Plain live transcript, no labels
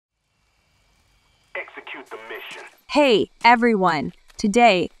execute the mission. Hey, everyone.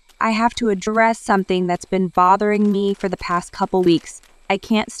 Today, I have to address something that's been bothering me for the past couple weeks. I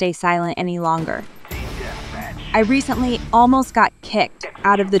can't stay silent any longer. I recently almost got kicked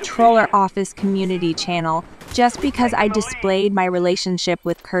out of the TrollarchOffice community channel just because I displayed my relationship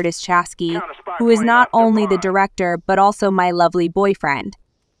with Kurtis Chaskey, who is not only the director but also my lovely boyfriend.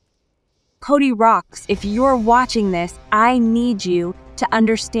 Cody Rox, if you're watching this, I need you to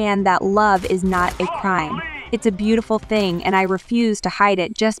understand that love is not a crime. It's a beautiful thing, and I refuse to hide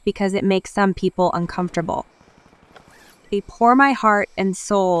it just because it makes some people uncomfortable. I pour my heart and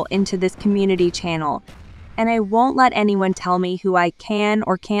soul into this community channel, and I won't let anyone tell me who I can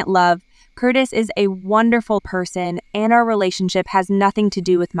or can't love. Kurtis is a wonderful person, and our relationship has nothing to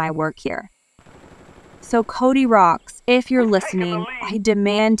do with my work here. So Cody Rox, if you're listening, I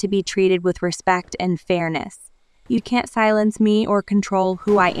demand to be treated with respect and fairness. You can't silence me or control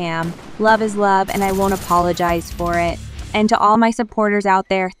who I am. Love is love, and I won't apologize for it. And to all my supporters out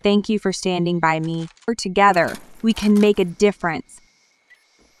there, thank you for standing by me. Together, we can make a difference.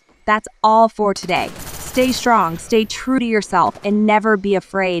 That's all for today. Stay strong, stay true to yourself, and never be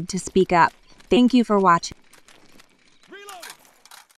afraid to speak up. Thank you for watching.